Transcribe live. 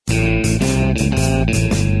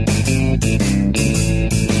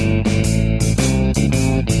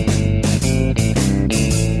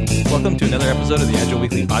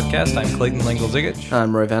Podcast. I'm Clayton Langel-Zigich.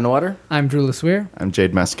 I'm Roy Vandewater. I'm Drew LeSueur. I'm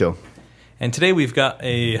Jade Meskill. And today we've got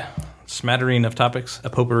a smattering of topics, a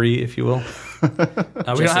potpourri, if you will. We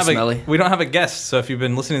don't have a guest, so if you've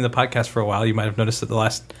been listening to the podcast for a while, you might have noticed that the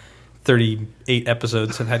last 38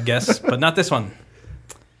 episodes have had guests, but not this one.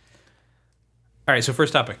 All right, so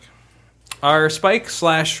first topic. Are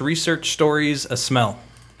spike/research stories a smell?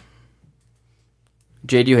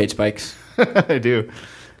 Jade, you hate spikes. I do.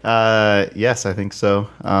 Yes, I think so.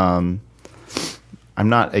 I'm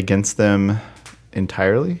not against them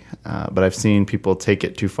entirely, but I've seen people take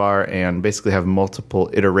it too far and basically have multiple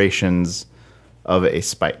iterations of a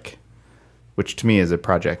spike, which to me is a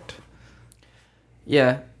project.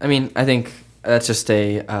 Yeah, I mean, I think that's just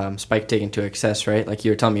a spike taken to excess, right? Like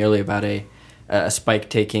you were telling me earlier about a spike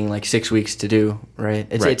taking like 6 weeks to do, right?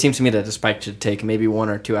 It seems to me that a spike should take maybe 1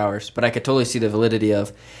 or 2 hours, but I could totally see the validity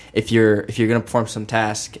of if you're going to perform some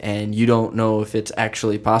task and you don't know if it's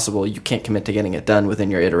actually possible, you can't commit to getting it done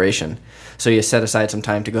within your iteration. So you set aside some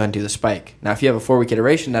time to go ahead and do the spike. Now, if you have a 4-week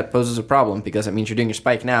iteration, that poses a problem because it means you're doing your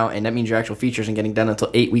spike now, and that means your actual features aren't getting done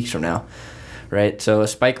until 8 weeks from now, right? So a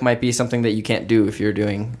spike might be something that you can't do if you're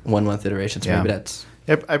doing 1 month iterations. Yeah. Maybe that's...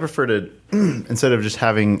 Yep, I prefer to, instead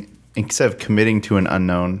of committing to an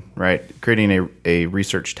unknown, right, creating a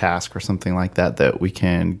research task or something like that we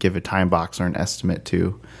can give a time box or an estimate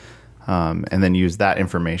to, and then use that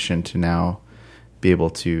information to now be able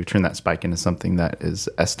to turn that spike into something that is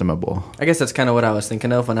estimable. I guess that's kind of what I was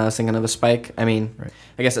thinking of when I was thinking of a spike. I mean, right.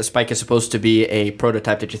 I guess a spike is supposed to be a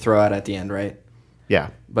prototype that you throw out at the end, right? Yeah.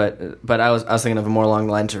 But I was thinking of a more along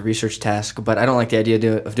the lines of research task, but I don't like the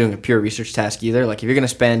idea of doing a pure research task either. Like if you're going to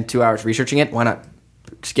spend 2 hours researching it, why not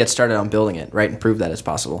just get started on building it, right, and prove that it's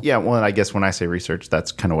possible? Yeah, well, I guess when I say research,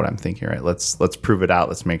 that's kind of what I'm thinking, right? Let's prove it out.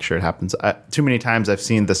 Let's make sure it happens. Too many times I've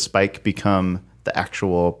seen the spike become the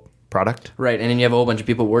actual product. Right, and then you have a whole bunch of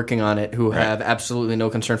people working on it who have absolutely no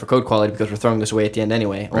concern for code quality because we're throwing this away at the end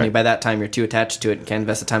anyway. Only by that time you're too attached to it and can't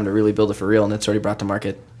invest the time to really build it for real, and it's already brought to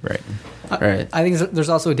market. Right. Right. I think there's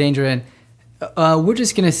also a danger in we're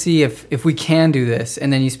just going to see if we can do this,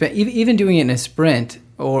 and then you spend even doing it in a sprint,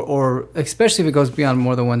 or especially if it goes beyond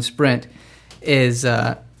more than one sprint, is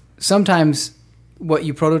sometimes what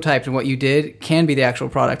you prototyped and what you did can be the actual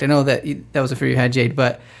product. I know that was a fear you had, Jade,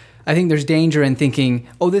 but I think there's danger in thinking,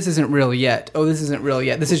 oh, this isn't real yet. Oh, this isn't real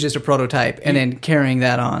yet. This is just a prototype, and then carrying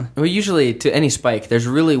that on. Well, usually to any spike, there's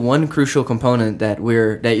really one crucial component that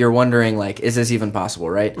you're wondering, like, is this even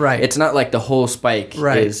possible, right? Right. It's not like the whole spike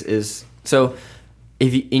is so.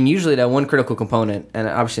 And usually that one critical component, and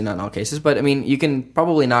obviously not in all cases, but I mean, you can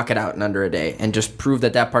probably knock it out in under a day and just prove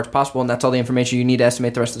that part's possible, and that's all the information you need to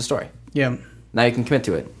estimate the rest of the story. Yeah. Now you can commit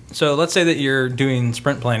to it. So let's say that you're doing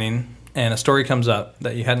sprint planning and a story comes up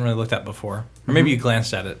that you hadn't really looked at before, or maybe you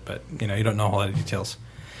glanced at it, but you don't know a whole lot of details.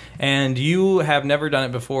 And you have never done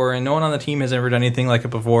it before, and no one on the team has ever done anything like it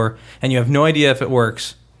before, and you have no idea if it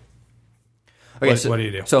works. Okay, what do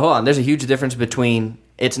you do? So hold on. There's a huge difference between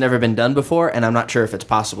it's never been done before and I'm not sure if it's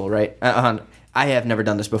possible, right? I have never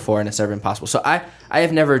done this before and it's never been possible. So I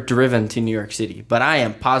have never driven to New York City, but I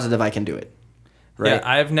am positive I can do it. Right? Yeah,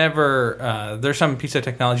 I've never, there's some piece of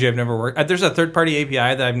technology I've never worked. There's a third-party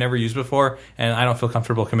API that I've never used before, and I don't feel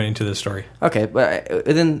comfortable committing to this story. Okay, but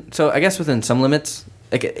I guess within some limits,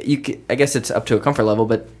 like I guess it's up to a comfort level,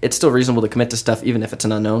 but it's still reasonable to commit to stuff even if it's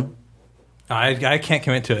an unknown. I can't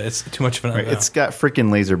commit to it. It's too much of an unknown. Right. It's got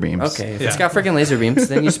freaking laser beams. Okay, if it's got freaking laser beams,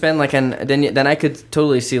 then you spend then I could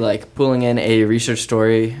totally see like pulling in a research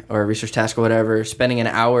story or a research task or whatever, spending an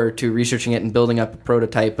hour or two researching it and building up a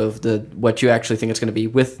prototype of what you actually think it's going to be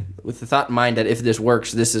with the thought in mind that if this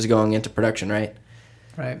works, this is going into production, right?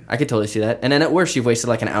 Right. I could totally see that. And then at worst, you've wasted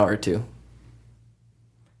like an hour or two.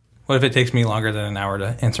 What if it takes me longer than an hour to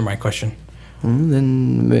answer my question?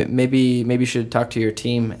 Then maybe you should talk to your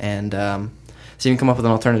team and see if you can come up with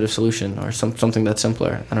an alternative solution or something that's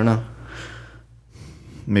simpler. I don't know.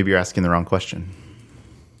 Maybe you're asking the wrong question.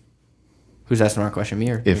 Who's asking the wrong question? Me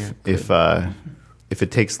or if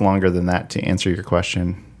it takes longer than that to answer your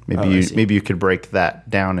question, maybe you could break that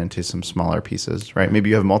down into some smaller pieces, right? Maybe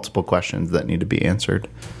you have multiple questions that need to be answered.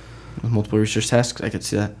 With multiple research tasks, I could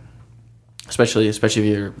see that. Especially if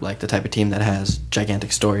you're like the type of team that has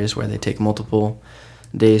gigantic stories where they take multiple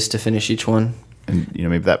days to finish each one. And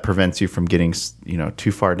maybe that prevents you from getting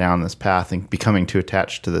too far down this path and becoming too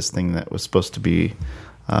attached to this thing that was supposed to be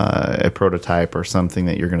a prototype or something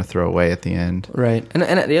that you're going to throw away at the end. Right. And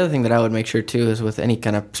the other thing that I would make sure too is with any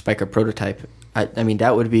kind of spike or prototype, I mean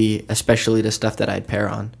that would be especially the stuff that I'd pair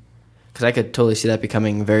on, because I could totally see that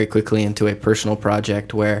becoming very quickly into a personal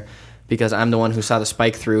project where because I'm the one who saw the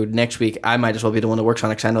spike through. Next week, I might as well be the one that works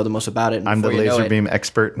on it because I know the most about it. And I'm the before you know laser it- beam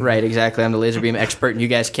expert. Right, exactly. I'm the laser beam expert, and you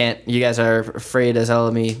guys are afraid as hell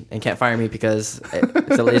of me and can't fire me because if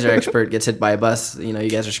the laser expert gets hit by a bus, you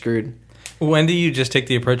guys are screwed. When do you just take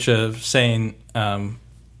the approach of saying,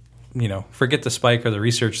 forget the spike or the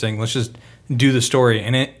research thing, let's just do the story,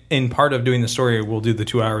 and in part of doing the story, we'll do the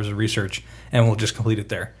 2 hours of research, and we'll just complete it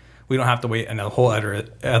there. We don't have to wait a whole other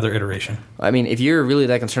iteration. I mean, if you're really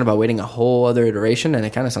that concerned about waiting a whole other iteration, then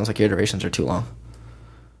it kind of sounds like your iterations are too long.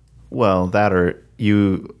 Well, that or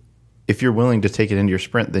if you're willing to take it into your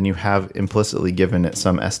sprint, then you have implicitly given it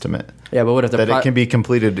some estimate Yeah, but what if that it can be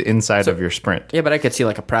completed inside of your sprint. Yeah, but I could see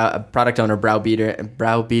like a product owner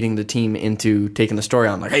browbeating the team into taking the story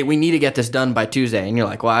on. Like, hey, we need to get this done by Tuesday. And you're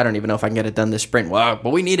like, well, I don't even know if I can get it done this sprint. Well,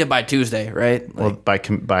 but we need it by Tuesday, right? Like,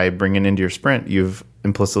 Well, by bringing into your sprint, you've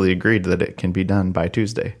implicitly agreed that it can be done by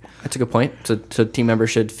Tuesday. that's a good point. So team members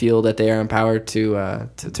should feel that they are empowered to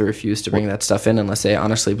refuse to bring that stuff in unless they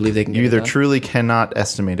honestly believe they can get You it either done. truly cannot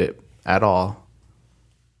estimate it at all,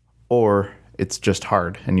 or it's just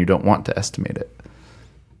hard and you don't want to estimate it.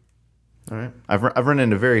 All right. I've run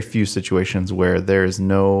into very few situations where there is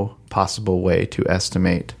no possible way to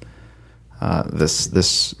estimate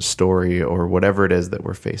this story or whatever it is that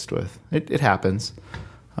we're faced with. It happens,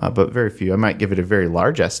 but very few. I might give it a very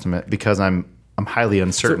large estimate because I'm highly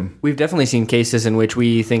uncertain. So we've definitely seen cases in which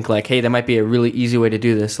we think like, hey, that might be a really easy way to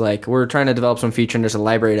do this. Like we're trying to develop some feature and there's a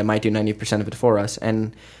library that might do 90% of it for us.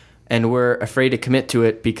 And we're afraid to commit to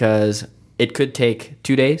it because it could take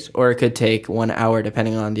 2 days or it could take 1 hour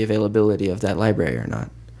depending on the availability of that library or not.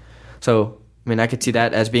 So, I mean, I could see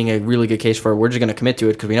that as being a really good case for we're just going to commit to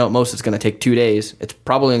it because we know at most it's going to take 2 days. It's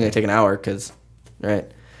probably going to take an hour because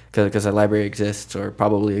that library exists or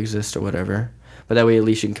probably exists or whatever. But that way at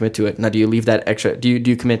least you can commit to it. Now, do you leave that extra? Do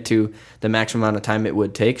you commit to the maximum amount of time it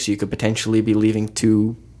would take? So you could potentially be leaving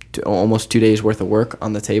almost 2 days worth of work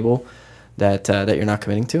on the table that you're not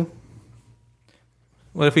committing to?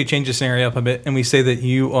 What if we change the scenario up a bit and we say that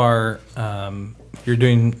you are you're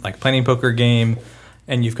doing like planning poker game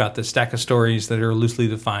and you've got this stack of stories that are loosely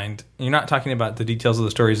defined. And you're not talking about the details of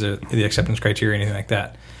the stories, the acceptance criteria, anything like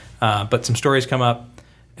that. But some stories come up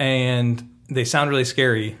and they sound really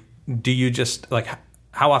scary. Do you just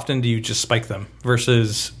how often do you just spike them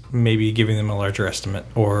versus maybe giving them a larger estimate,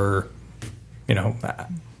 or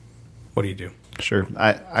what do you do? Sure.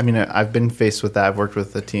 I mean, I've been faced with that. I've worked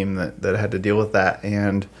with a team that had to deal with that.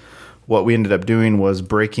 And what we ended up doing was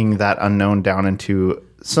breaking that unknown down into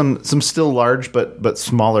some still large, but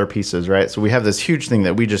smaller pieces, right? So we have this huge thing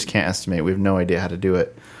that we just can't estimate. We have no idea how to do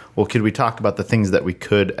it. Well, could we talk about the things that we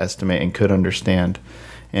could estimate and could understand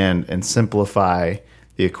and simplify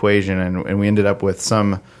the equation? And we ended up with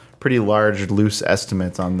some pretty large, loose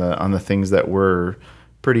estimates on the things that were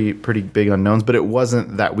pretty big unknowns, but it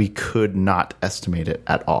wasn't that we could not estimate it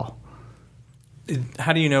at all.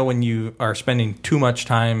 How do you know when you are spending too much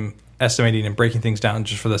time estimating and breaking things down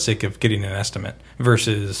just for the sake of getting an estimate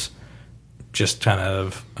versus just kind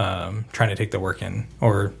of trying to take the work in?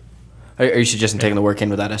 Or are you suggesting taking the work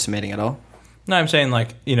in without estimating at all? No, I'm saying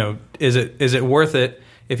is it worth it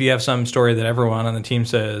if you have some story that everyone on the team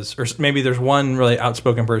says, or maybe there's one really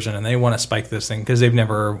outspoken person and they want to spike this thing because they've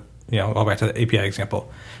never, go back to the API example.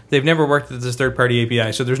 They've never worked with this third-party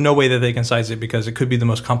API, so there's no way that they can size it because it could be the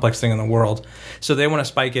most complex thing in the world. So they want to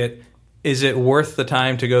spike it. Is it worth the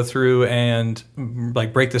time to go through and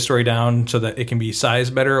break the story down so that it can be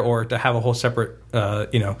sized better, or to have a whole separate,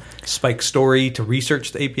 spike story to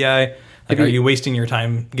research the API? Are you wasting your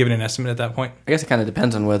time giving an estimate at that point? I guess it kind of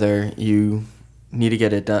depends on whether you need to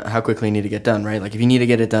get it done, how quickly you need to get done, right? Like if you need to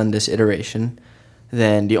get it done this iteration,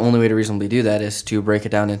 then the only way to reasonably do that is to break it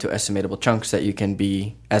down into estimatable chunks that you can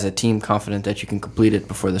be, as a team, confident that you can complete it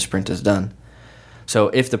before the sprint is done. So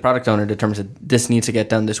if the product owner determines that this needs to get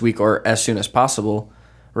done this week or as soon as possible,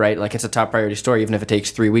 right, like it's a top priority story, even if it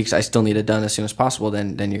takes 3 weeks, I still need it done as soon as possible,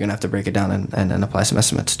 then you're going to have to break it down and apply some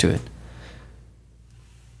estimates to it.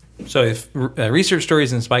 So if research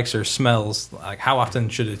stories and spikes are smells, how often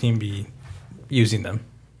should a team be using them?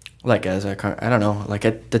 Like I don't know,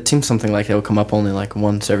 it seems something like it will come up only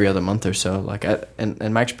once every other month or so.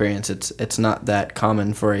 In my experience, it's not that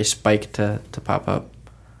common for a spike to pop up.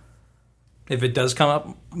 If it does come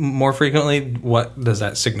up more frequently, what does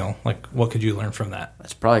that signal? What could you learn from that?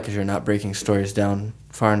 It's probably because you're not breaking stories down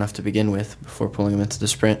far enough to begin with before pulling them into the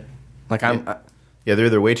sprint. Yeah, they're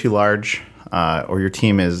either way too large, or your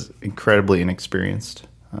team is incredibly inexperienced.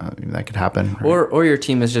 That could happen. Right? Or your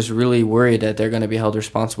team is just really worried that they're going to be held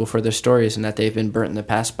responsible for their stories and that they've been burnt in the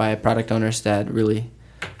past by product owners that really,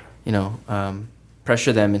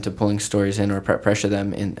 pressure them into pulling stories in, or pressure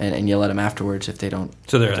them in, and yell at them afterwards if they don't.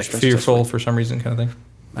 So they're like fearful for some reason, kind of thing.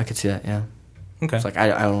 I could see that, yeah. Okay. It's like I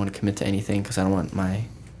don't want to commit to anything because I don't want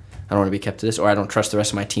to be kept to this, or I don't trust the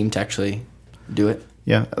rest of my team to actually do it.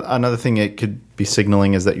 Yeah. Another thing it could be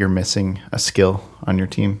signaling is that you're missing a skill on your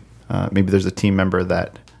team. Maybe there's a team member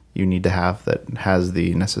that you need to have that has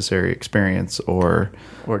the necessary experience or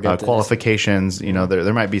qualifications. You know,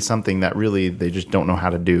 there might be something that really they just don't know how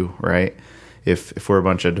to do, right? If we're a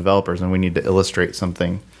bunch of developers and we need to illustrate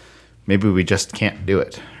something, maybe we just can't do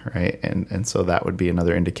it, right? And so that would be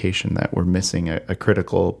another indication that we're missing a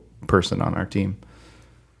critical person on our team.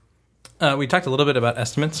 We talked a little bit about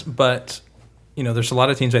estimates, but you know, there's a lot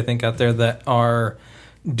of teams I think out there that are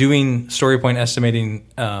doing story point estimating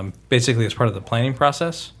basically as part of the planning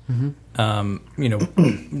process. Mm-hmm. You know,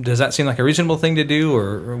 does that seem like a reasonable thing to do,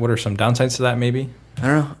 or what are some downsides to that? Maybe I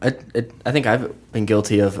don't know. I think I've been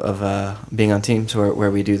guilty of being on teams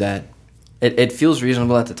where we do that. It feels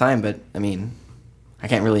reasonable at the time, but I mean, I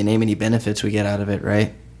can't really name any benefits we get out of it,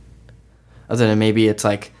 right? Other than maybe it's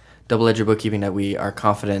like double ledger bookkeeping that we are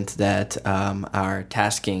confident that our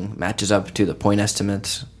tasking matches up to the point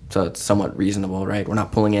estimates, so it's somewhat reasonable, right? We're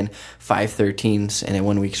not pulling in 5 13s in a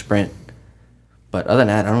 1 week sprint. But other than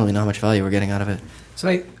that, I don't really know how much value we're getting out of it.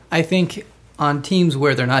 So I think on teams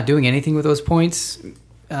where they're not doing anything with those points,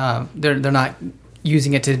 they're not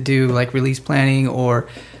using it to do like release planning or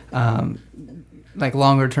like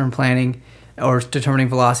longer term planning or determining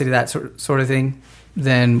velocity, that sort of thing,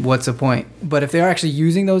 then what's the point? But if they're actually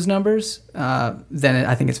using those numbers, then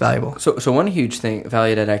I think it's valuable. So one huge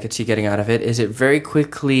value that I could see getting out of it is it very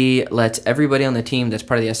quickly lets everybody on the team that's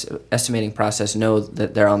part of the estimating process know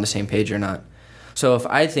that they're on the same page or not. So if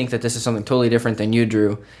I think that this is something totally different than you,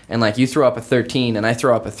 Drew, and like you throw up a 13 and I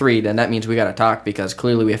throw up a 3, then that means we got to talk because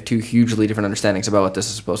clearly we have two hugely different understandings about what this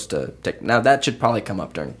is supposed to take. Now that should probably come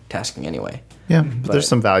up during tasking anyway. Yeah, but there's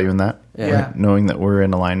some value in that, yeah. Right? Knowing that we're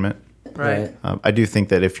in alignment. Right. I do think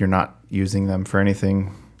that if you're not using them for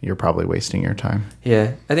anything, you're probably wasting your time.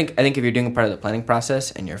 Yeah, I think if you're doing a part of the planning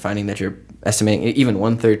process and you're finding that you're estimating even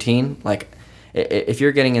 113, like if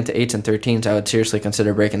you're getting into 8s and 13s, I would seriously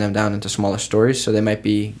consider breaking them down into smaller stories. So they might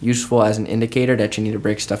be useful as an indicator that you need to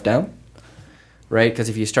break stuff down, right? Because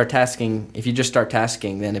if you just start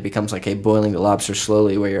tasking, then it becomes like a boiling the lobster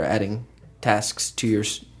slowly, where you're adding tasks to your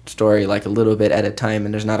story like a little bit at a time,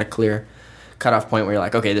 and there's not a clear cutoff point where you're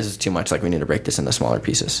like, okay, this is too much. Like we need to break this into smaller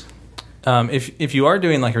pieces. If you are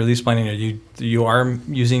doing like a release planning, or you are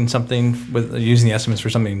using using the estimates for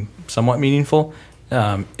something somewhat meaningful,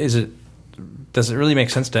 does it really make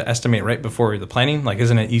sense to estimate right before the planning? Like,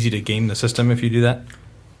 isn't it easy to game the system if you do that?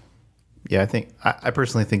 Yeah, I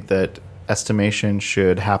personally think that estimation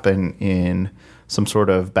should happen in some sort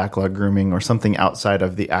of backlog grooming or something outside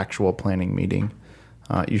of the actual planning meeting.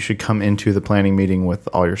 You should come into the planning meeting with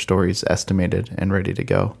all your stories estimated and ready to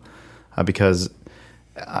go, because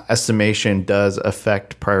estimation does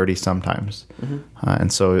affect priority sometimes. Mm-hmm.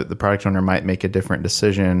 And so the product owner might make a different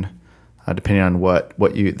decision depending on what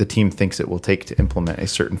the team thinks it will take to implement a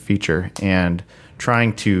certain feature. And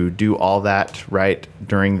trying to do all that right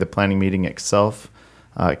during the planning meeting itself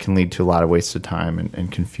can lead to a lot of wasted time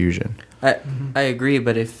and confusion. I agree,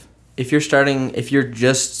 but if you're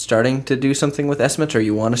just starting to do something with estimates, or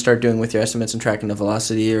you want to start doing with your estimates and tracking the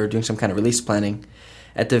velocity or doing some kind of release planning,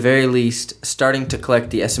 at the very least, starting to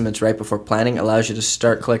collect the estimates right before planning allows you to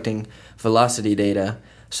start collecting velocity data,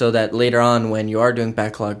 so that later on when you are doing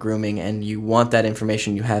backlog grooming and you want that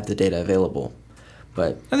information, you have the data available.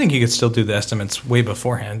 But I think you could still do the estimates way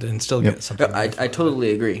beforehand and still get something. I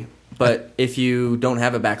totally agree. But if you don't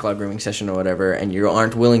have a backlog grooming session or whatever, and you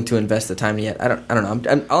aren't willing to invest the time yet, I don't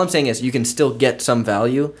know. All I'm saying is you can still get some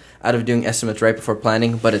value out of doing estimates right before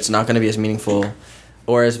planning, but it's not going to be as meaningful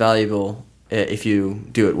or as valuable if you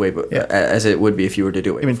do it as it would be if you were to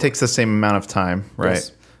do it. It takes the same amount of time, right?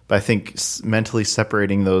 Yes. But I think mentally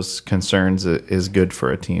separating those concerns is good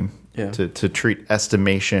for a team. Yeah. To treat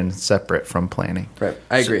estimation separate from planning. Right.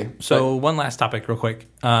 I agree. So one last topic real quick.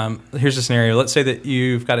 Here's a scenario. Let's say that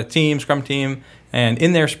you've got a Scrum team, and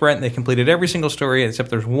in their sprint they completed every single story except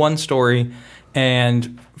there's one story,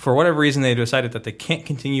 and for whatever reason they decided that they can't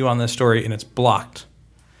continue on this story and it's blocked.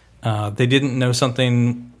 They didn't know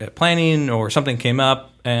something at planning, or something came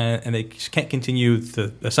up and they just can't continue.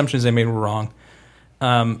 The assumptions they made were wrong.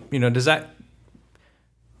 Does that,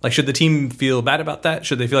 like, should the team feel bad about that?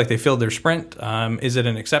 Should they feel like they failed their sprint? Is it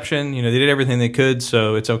an exception? They did everything they could,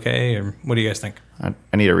 so it's okay? Or what do you guys think? I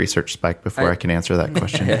need a research spike before I can answer that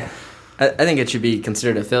question. I think it should be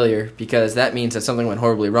considered a failure because that means that something went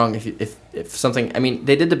horribly wrong. If something, I mean,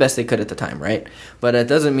 they did the best they could at the time, right? But it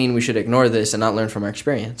doesn't mean we should ignore this and not learn from our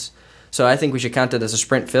experience. So I think we should count it as a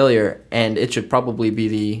sprint failure, and it should probably be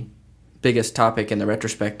the biggest topic in the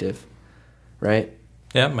retrospective, right?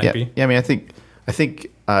 Yeah, it might be. Yeah, I mean, I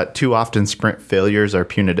think too often sprint failures are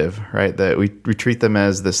punitive, right? That we treat them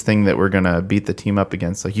as this thing that we're going to beat the team up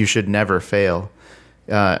against. Like, you should never fail.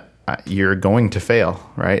 You're going to fail,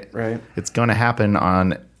 right? Right. It's going to happen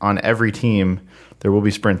on every team. There will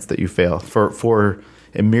be sprints that you fail for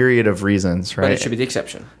a myriad of reasons, right? But it should be the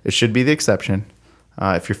exception. It should be the exception.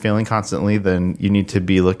 If you're failing constantly, then you need to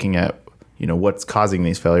be looking at, what's causing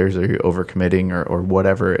these failures. Are you overcommitting or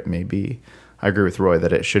whatever it may be? I agree with Roy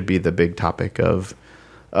that it should be the big topic of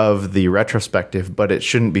the retrospective, but it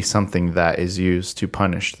shouldn't be something that is used to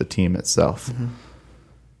punish the team itself. Mm-hmm.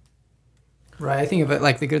 Right. I think of it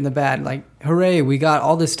like the good and the bad. Like, hooray, we got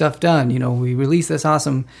all this stuff done. We released this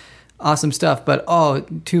awesome stuff, but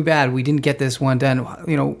too bad we didn't get this one done.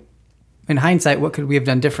 In hindsight, what could we have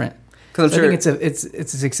done different? Because I think it's a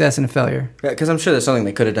success and a failure. Yeah, because I'm sure there's something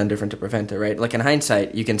they could have done different to prevent it, right? Like in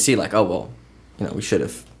hindsight, you can see like, we should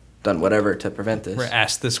have done whatever to prevent this. We're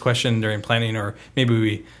asked this question during planning, or maybe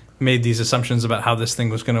we made these assumptions about how this thing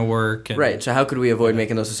was going to work. And, right. So how could we avoid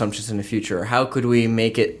making those assumptions in the future? Or how could we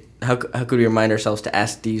make it? How could we remind ourselves to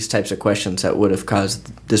ask these types of questions that would have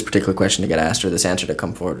caused this particular question to get asked or this answer to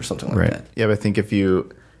come forward or something like Right. that? Yeah, but I think if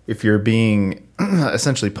you're being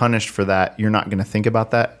essentially punished for that, you're not going to think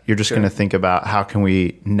about that. You're just Sure. going to think about how can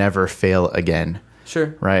we never fail again.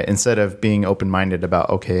 Sure. Right. Instead of being open-minded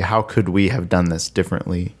about, okay, how could we have done this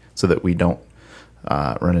differently so that we don't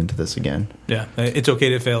run into this again? Yeah, it's okay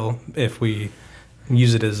to fail if we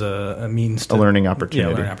use it as a means to A learning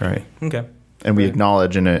opportunity. Yeah, learning opportunity. Right. Okay. And we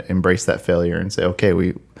acknowledge and embrace that failure and say, okay,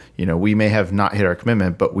 we may have not hit our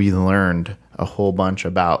commitment, but we learned a whole bunch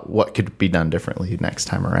about what could be done differently next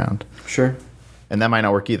time around. Sure. And that might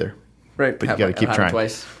not work either. Right. But you got to keep trying.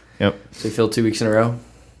 Twice. Yep. So you failed 2 weeks in a row,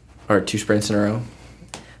 or 2 sprints in a row.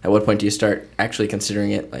 At what point do you start actually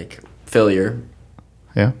considering it like failure?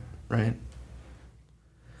 Yeah. Right.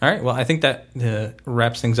 All right. Well, I think that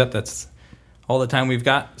wraps things up. That's all the time we've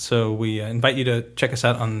got. So we invite you to check us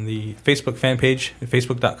out on the Facebook fan page at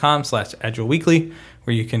facebook.com/Agile Weekly,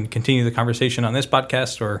 where you can continue the conversation on this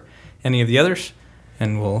podcast or any of the others.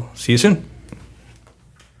 And we'll see you soon.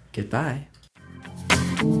 Goodbye.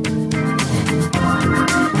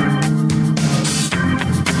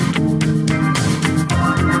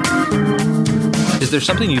 Is there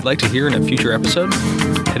something you'd like to hear in a future episode?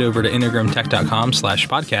 Head over to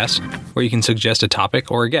integramtech.com/podcast, where you can suggest a topic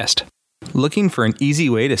or a guest. Looking for an easy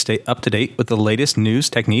way to stay up to date with the latest news,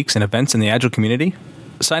 techniques, and events in the Agile community?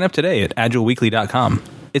 Sign up today at agileweekly.com.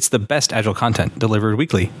 It's the best Agile content delivered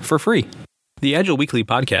weekly for free. The Agile Weekly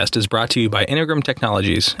podcast is brought to you by Integram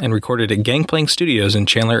Technologies and recorded at Gangplank Studios in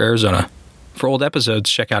Chandler, Arizona. For old episodes,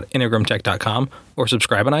 check out integramtech.com or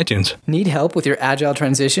subscribe on iTunes. Need help with your Agile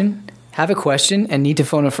transition? Have a question and need to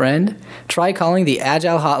phone a friend? Try calling the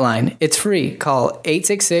Agile hotline. It's free. Call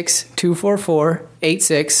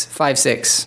 866-244-8656.